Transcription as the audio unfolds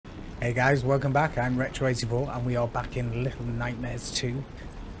Hey guys, welcome back. I'm Retro8t4 and we are back in Little Nightmares 2.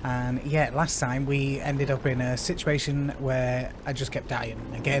 And yeah, last time we ended up in a situation where I just kept dying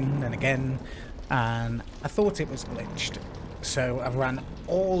again and again, and I thought it was glitched. So I've ran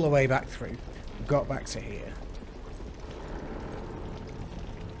all the way back through, got back to here.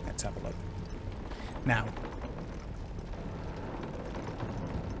 Let's have a look. Now,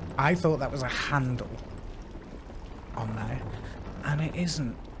 I thought that was a handle on there, and it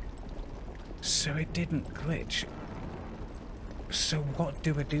isn't. So it didn't glitch. So what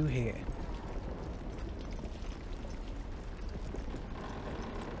do I do here?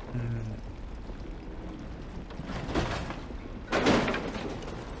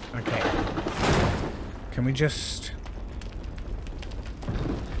 Okay. Can we just...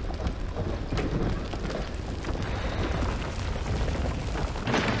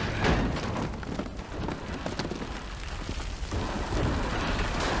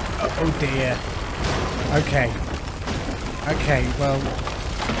 Oh dear. Okay. Okay, well...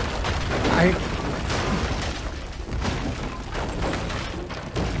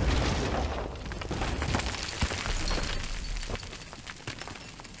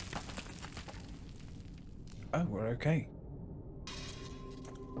 Oh, we're okay.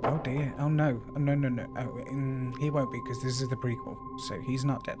 Oh dear. Oh no. Oh, no, no, no. Oh, he won't be, because this is the prequel. So he's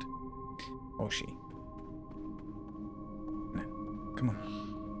not dead. Or she. No. Come on.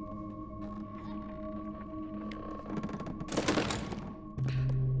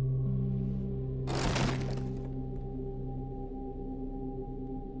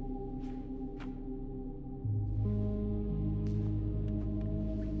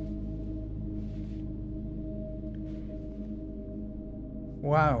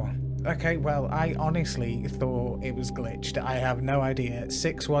 Wow. Okay, well, I honestly thought it was glitched. I have no idea.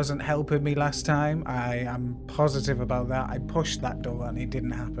 6 wasn't helping me last time. I am positive about that. I pushed that door and it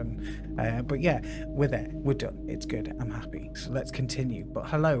didn't happen. But yeah, we're there. We're done. It's good. I'm happy. So let's continue. But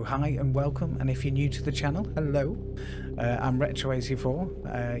hello, hi, and welcome. And if you're new to the channel, hello. I'm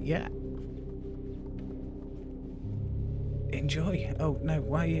Retro8t4. Yeah. Enjoy. Oh, no,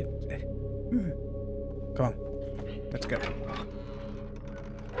 why are you... Come on. Let's go.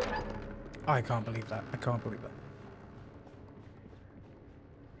 I can't believe that. I can't believe that.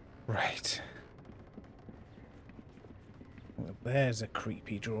 Right. Well, there's a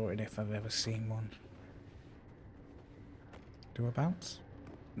creepy drawing if I've ever seen one. Do I bounce?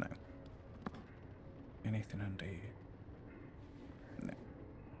 No. Anything under here? No.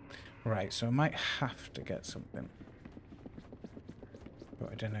 Right, so I might have to get something.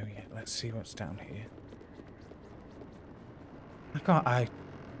 But I don't know yet. Let's see what's down here.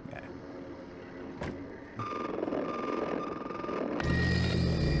 Yeah.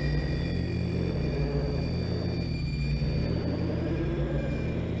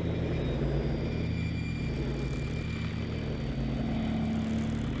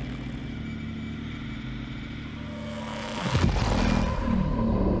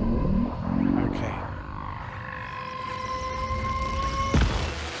 Okay.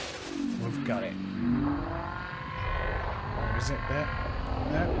 We've got it. Where is it? There.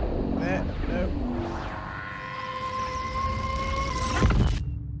 No. There. No.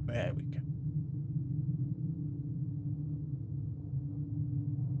 There we go.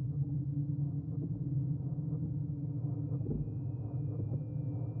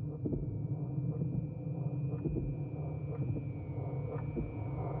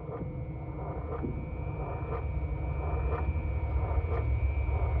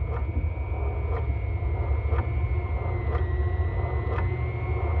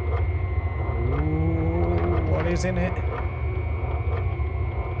 Ooh, what is in it?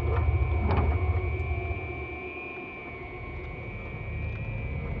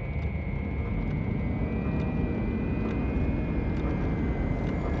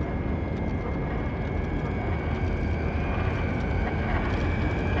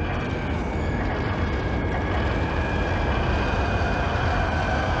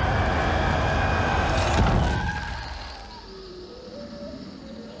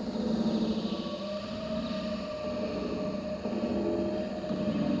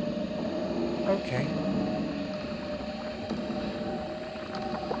 Okay.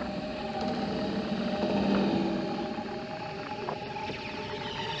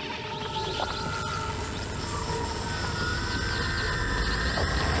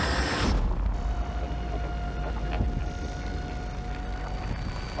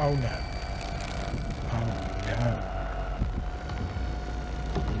 Oh no. Oh no.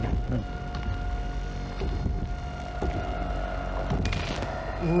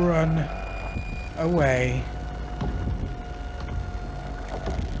 Run away.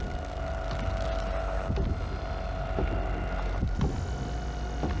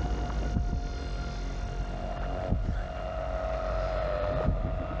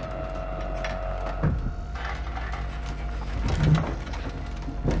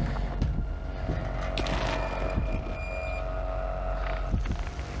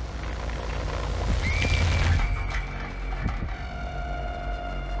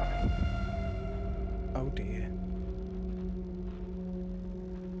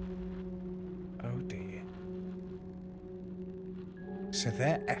 So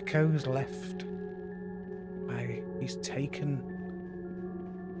their echoes left by... He's taken...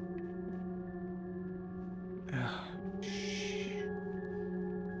 Oh, shh.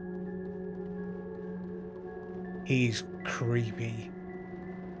 He's creepy.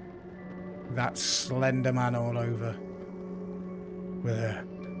 That slender man all over. With a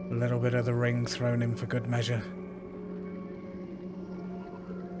little bit of the ring thrown in for good measure.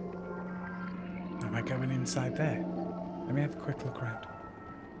 Am I going inside there? Let me have a quick look around.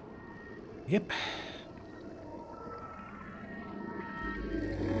 Yep.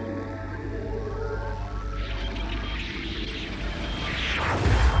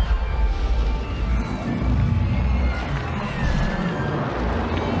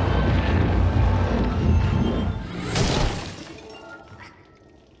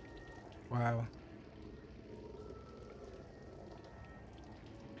 Wow.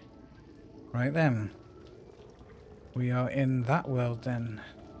 Right then. We are in that world then,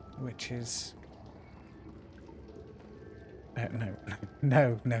 which is... no,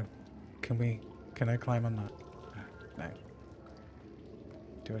 no, no. Can I climb on that? No.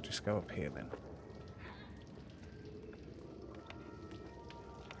 Do I just go up here then?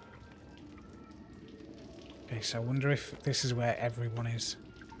 Okay, so I wonder if this is where everyone is.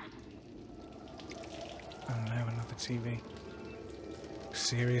 Oh no, another TV.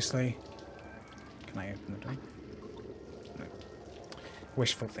 Seriously? Can I open the door? No.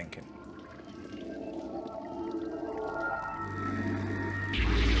 Wishful thinking.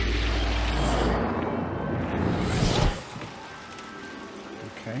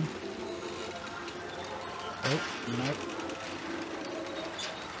 Okay. Oh, no.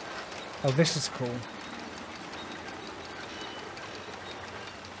 Oh, this is cool.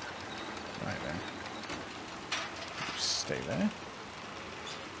 Right then. Just stay there.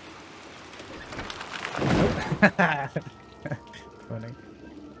 Oh. Funny.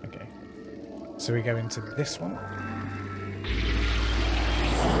 Okay. So we go into this one.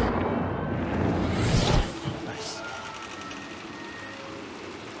 Nice.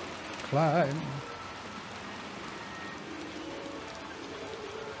 Climb.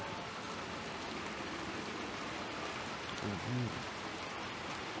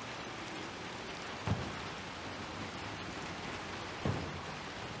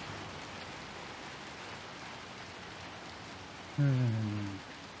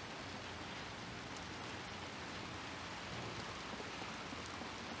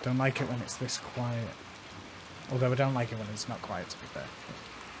 Don't like it when it's this quiet. Although I don't like it when it's not quiet, to be fair.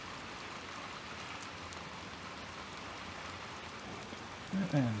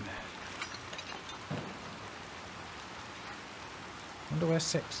 Right then. Wonder where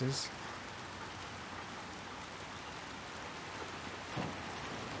 6 is.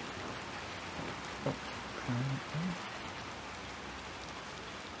 Oh,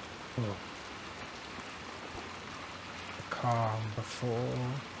 oh. The calm before.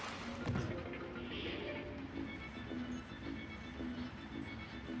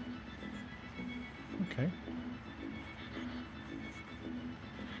 Okay.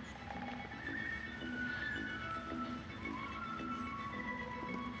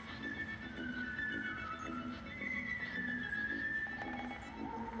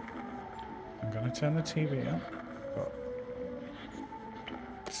 I'm gonna turn the TV up. But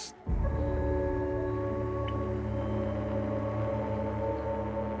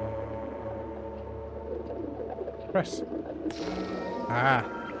press. Ah.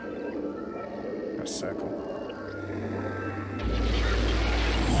 Press circle.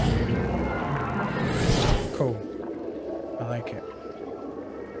 Cool. I like it.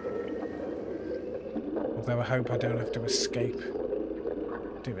 Although I hope I don't have to escape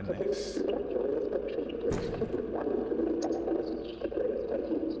doing this.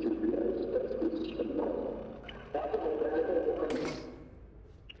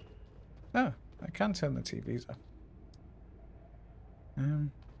 Oh, I can turn the TVs off.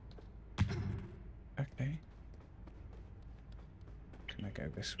 Okay. Can I go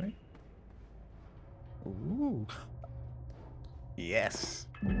this way? Ooh. Yes.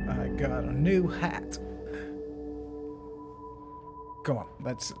 I got a new hat. Go on,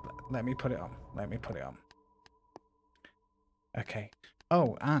 let me put it on. Let me put it on. Okay.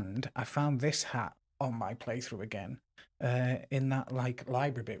 Oh, and I found this hat on my playthrough again. In that like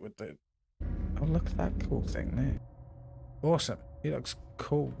library bit with the... Oh, look at that cool thing there. Awesome. He looks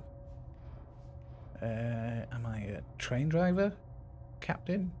cool. Am I a train driver?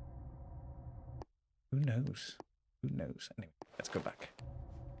 Captain? Who knows? Who knows? Anyway, let's go back.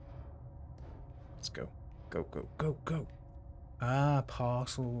 Let's go. Go, go, go, go. Ah,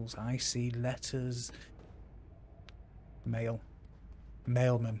 parcels. I see letters. Mail.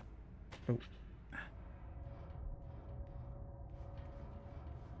 Mailman. Oh.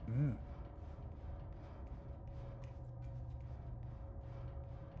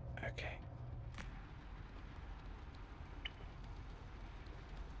 Okay.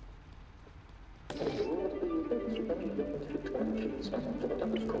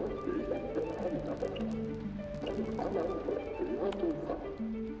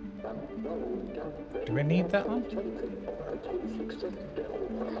 Do we need that one?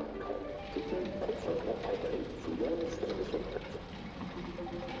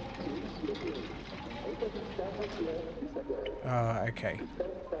 Oh, okay.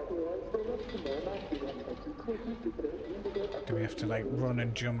 Do we have to like run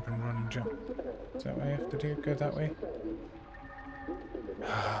and jump and run and jump? Is that what we have to do? Go that way?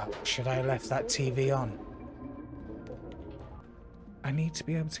 Should I have left that TV on? I need to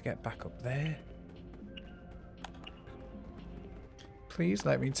be able to get back up there. Please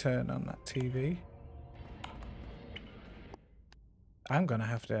let me turn on that TV. I'm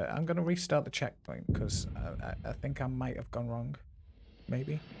gonna restart the checkpoint because I think I might have gone wrong.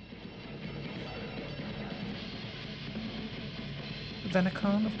 Maybe. But then I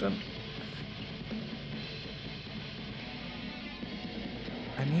can't have done.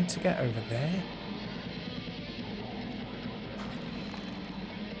 I need to get over there.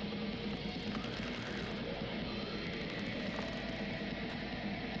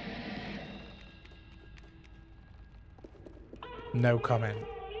 No comment.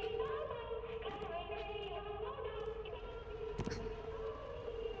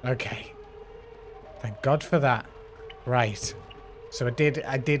 Okay. Thank God for that. Right. So I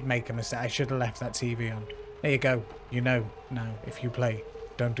did make a mistake. I should have left that TV on. There you go. You know now if you play.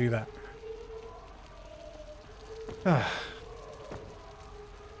 Don't do that.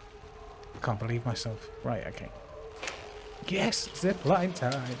 Can't believe myself. Right, okay. Yes, zip line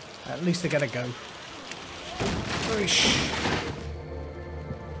time. At least I gotta go. Whoosh.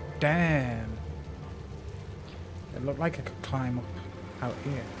 Damn. It looked like I could climb up out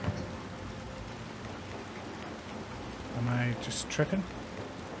here. Am I just tripping?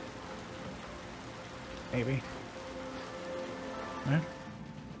 Maybe. No?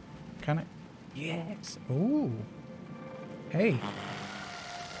 Can it? Yes. Ooh. Hey.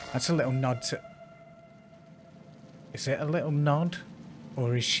 That's a little nod to... Is it a little nod?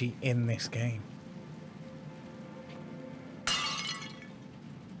 Or is she in this game?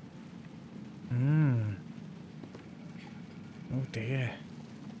 Oh dear.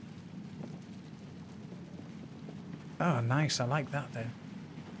 Oh, nice. I like that then.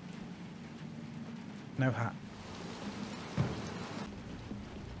 No hat.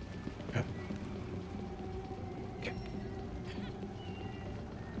 Okay.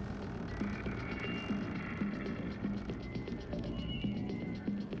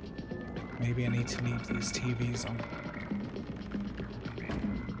 Maybe I need to leave these TVs on.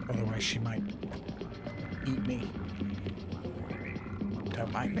 Otherwise she might eat me.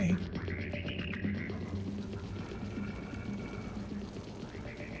 Don't mind me.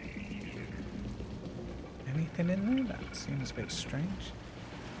 Anything in there? That seems a bit strange.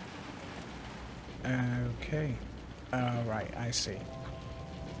 Okay. Oh, right, I see.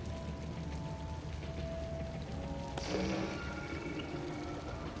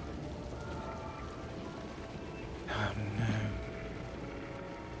 Oh no.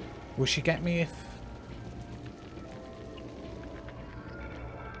 Will she get me if...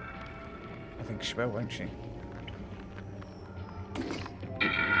 I think she will, won't she?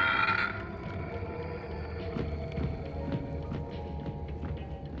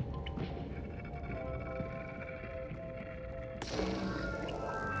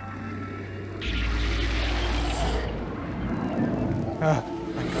 Oh,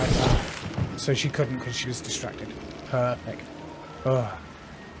 thank God. So she couldn't because she was distracted. Perfect. Oh.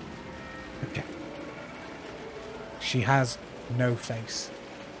 Okay. She has no face.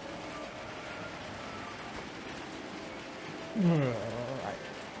 Right.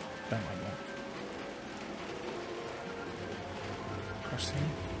 Don't like that. Crossing.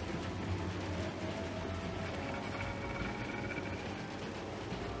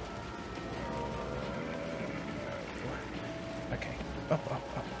 Okay. Up,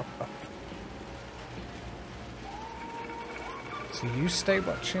 up, up, up, up. So you stay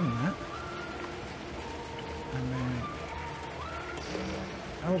watching that. And then...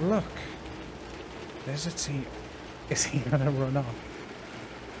 Oh, look. There's a T. Is he gonna run off?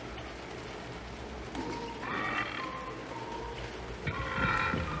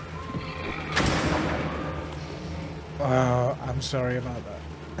 Oh, I'm sorry about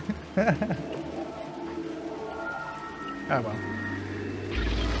that. Oh well.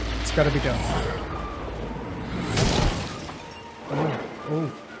 It's got to be done. Oh,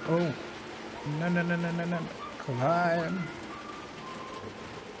 oh, oh. No, no, no, no, no, no. Climb.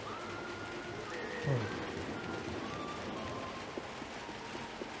 Oh.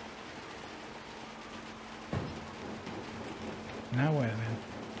 Now where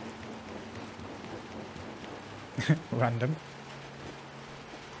then? Random.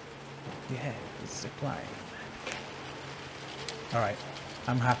 Yeah, zip line. Alright,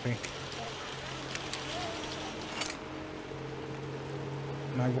 I'm happy.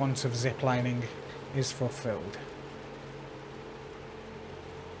 My want of ziplining is fulfilled.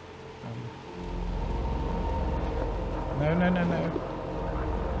 No, no, no,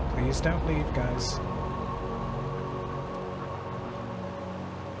 no. Please don't leave, guys.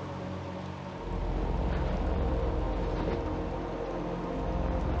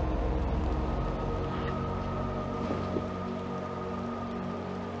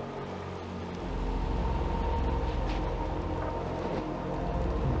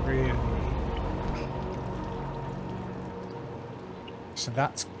 Really? So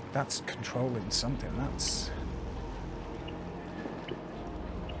that's controlling something. That's...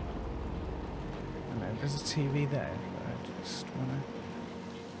 There's a TV there, but I just wanna...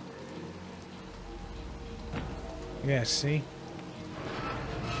 Yeah, see?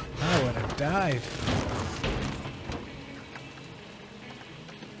 I would have died.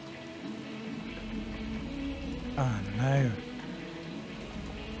 Oh no.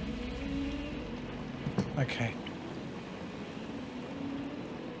 Okay.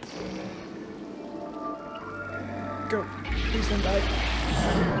 Go! Please don't die.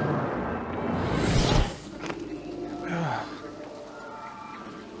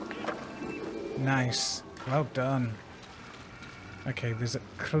 Nice. Well done. Okay, there's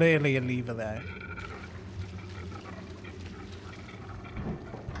clearly a lever there.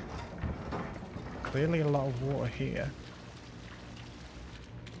 Clearly a lot of water here.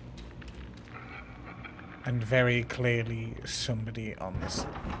 And very clearly somebody on this.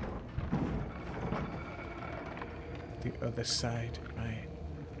 The other side. Right.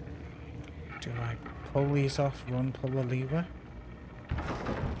 Do I pull these off, run, pull the lever?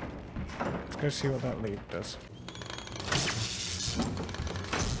 Let's go see what that lever does.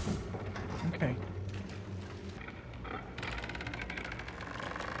 Okay.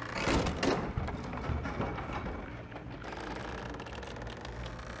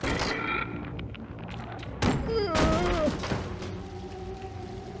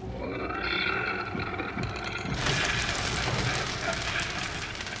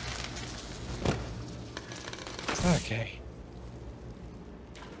 Okay.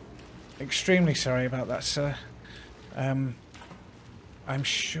 Extremely sorry about that, sir. I'm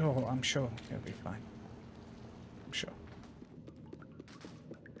sure he'll be fine. I'm sure.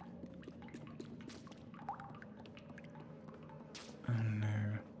 Oh no.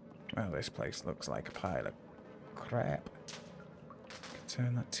 Well, this place looks like a pile of crap.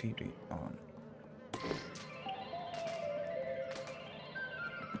 Turn that TV on.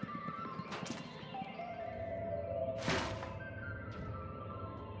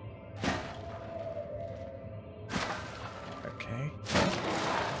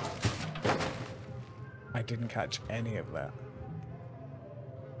 I didn't catch any of that.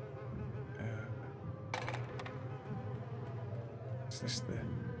 Is this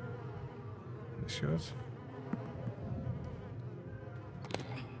yours?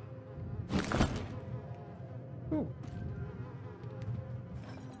 Ooh.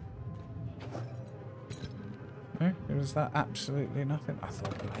 No, was that absolutely nothing? I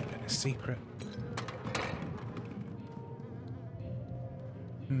thought there might have been a secret.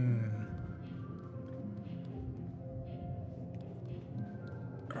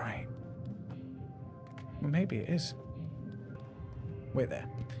 Right. Well, maybe it is. We're there.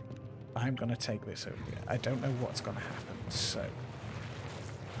 I'm gonna take this over here. I don't know what's gonna happen, so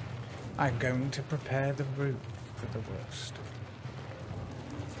I'm going to prepare the route for the worst.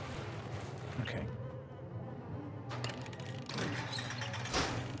 Okay.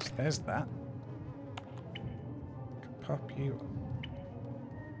 So there's that. Pop you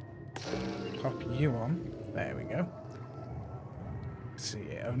on. There we go. See,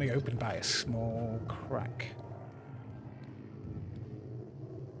 it only opened by a small crack.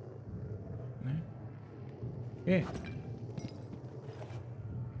 No? Yeah.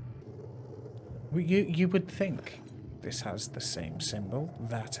 Well, you would think this has the same symbol,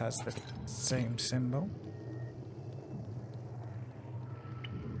 that has the same symbol.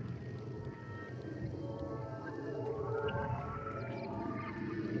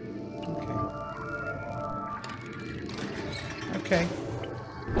 Okay. Okay.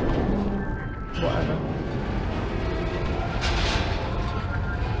 Whatever.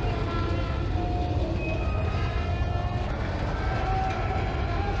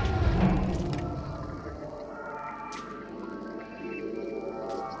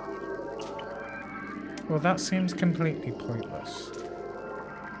 Well, that seems completely pointless.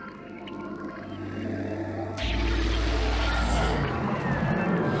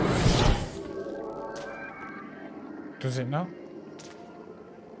 Does it not?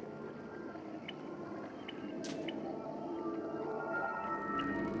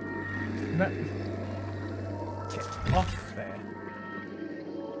 No. Get off there.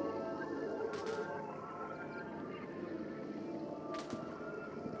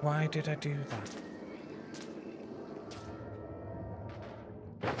 Why did I do that?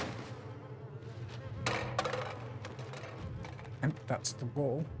 And that's the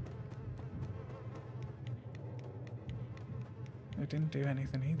wall. It didn't do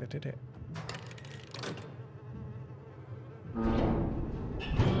anything either, did it?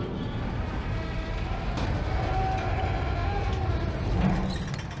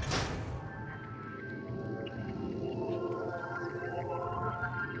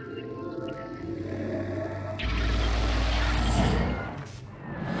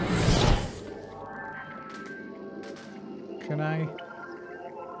 Can I?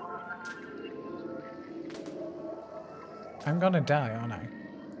 I'm gonna die, aren't I?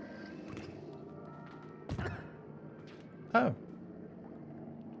 Oh.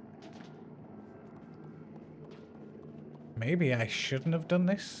 Maybe I shouldn't have done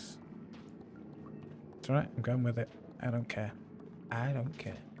this. It's alright, I'm going with it. I don't care. I don't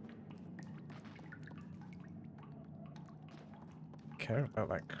care. Care about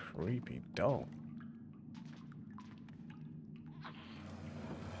that creepy doll.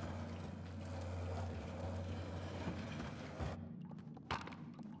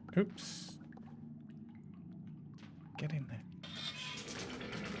 Oops. Get in there.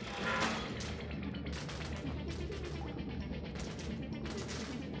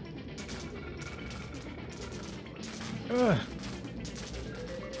 Ugh.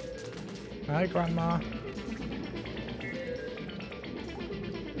 Hi, Grandma.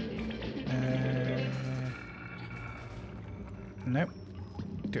 Nope.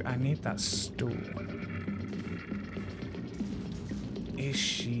 Do I need that stool? Is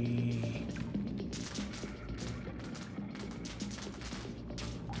she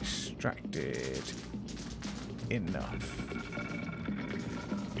distracted enough?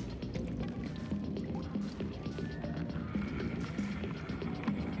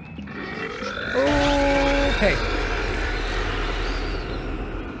 Okay.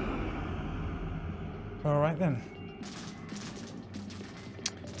 All right then.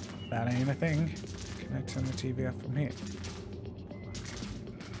 That ain't a thing. Can I turn the TV off from here?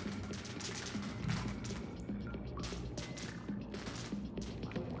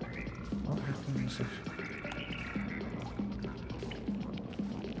 What happens if...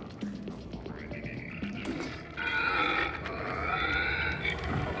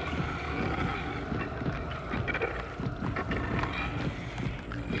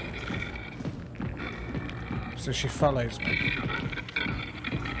 So she follows me.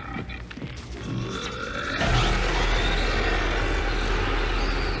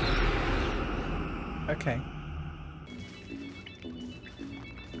 Okay.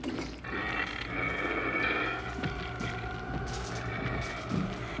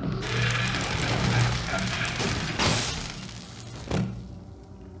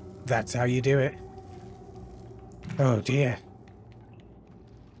 That's how you do it. Oh dear.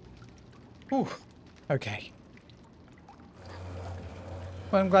 Ooh. Okay.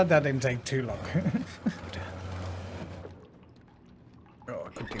 Well, I'm glad that didn't take too long. Oh, I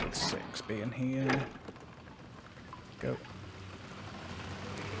could do with 6 being here. Go.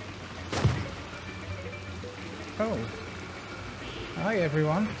 Oh. Hi,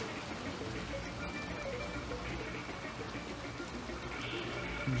 everyone.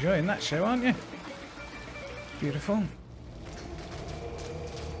 Enjoying that show, aren't you? Beautiful.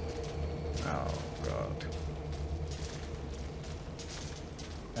 Oh, God.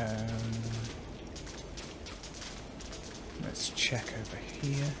 Let's check over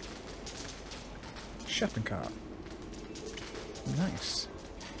here. Shopping cart. Nice.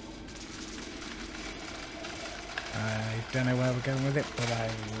 I don't know where we're going with it, but I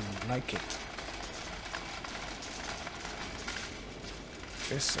like it.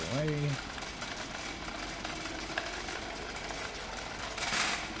 This way.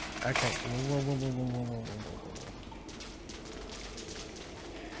 Okay. Whoa, whoa, whoa, whoa, whoa, whoa, whoa, whoa.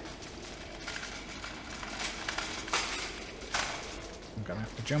 I'm gonna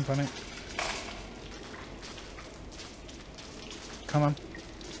have to jump on it. Come on.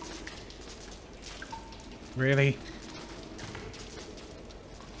 Really?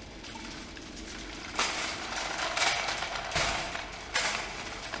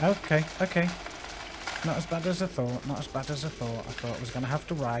 Okay, okay. Not as bad as I thought, not as bad as I thought. I thought I was going to have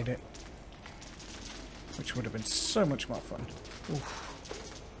to ride it. Which would have been so much more fun. Oof.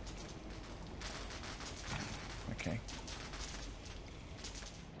 Okay.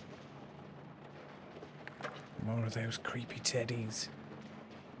 More of those creepy teddies.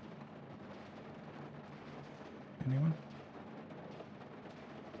 Anyone?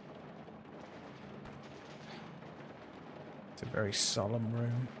 It's a very solemn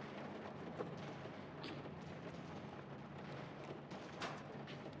room.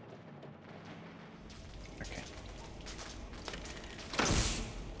 Okay.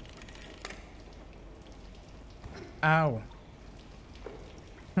 Ow.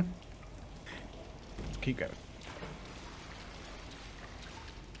 Keep going.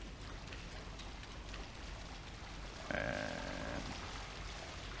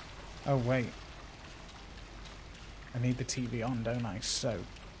 Oh, wait. I need the TV on, don't I? So.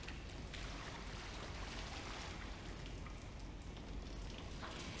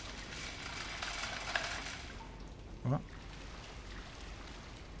 What?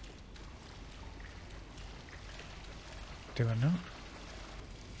 Do I not?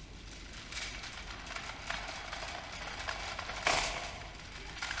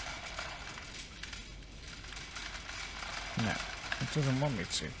 No, it doesn't want me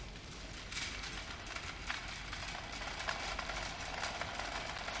to.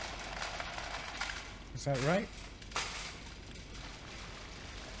 Is that right?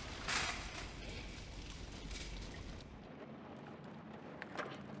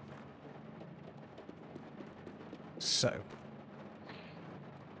 So.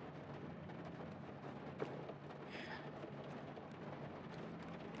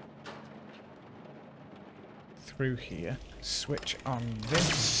 Through here, switch on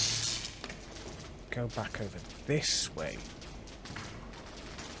this, go back over this way,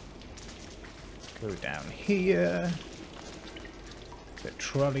 go down here, the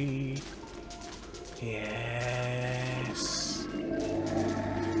trolley, yes.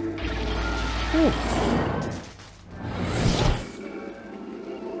 Ooh.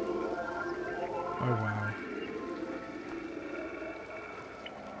 Oh wow.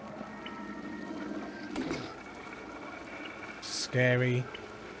 Scary.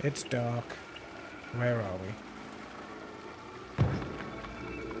 It's dark. Where are we?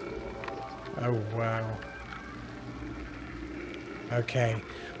 Oh, wow. Okay.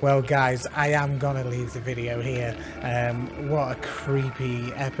 Well, guys, I am gonna leave the video here. What a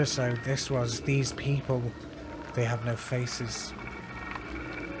creepy episode this was. These people, they have no faces.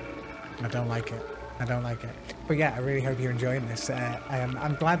 I don't like it. I don't like it. But yeah, I really hope you're enjoying this.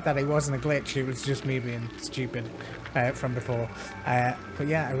 I'm glad that it wasn't a glitch. It was just me being stupid from before. But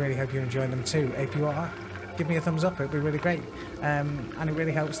yeah, I really hope you're enjoying them too. If you are, give me a thumbs up. It'd be really great. And it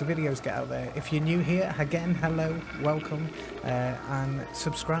really helps the videos get out there. If you're new here, again, hello, welcome, and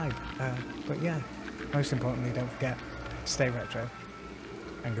subscribe. But yeah, most importantly, don't forget, stay retro,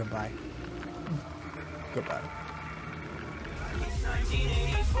 and goodbye. Goodbye.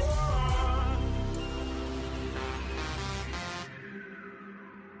 1984.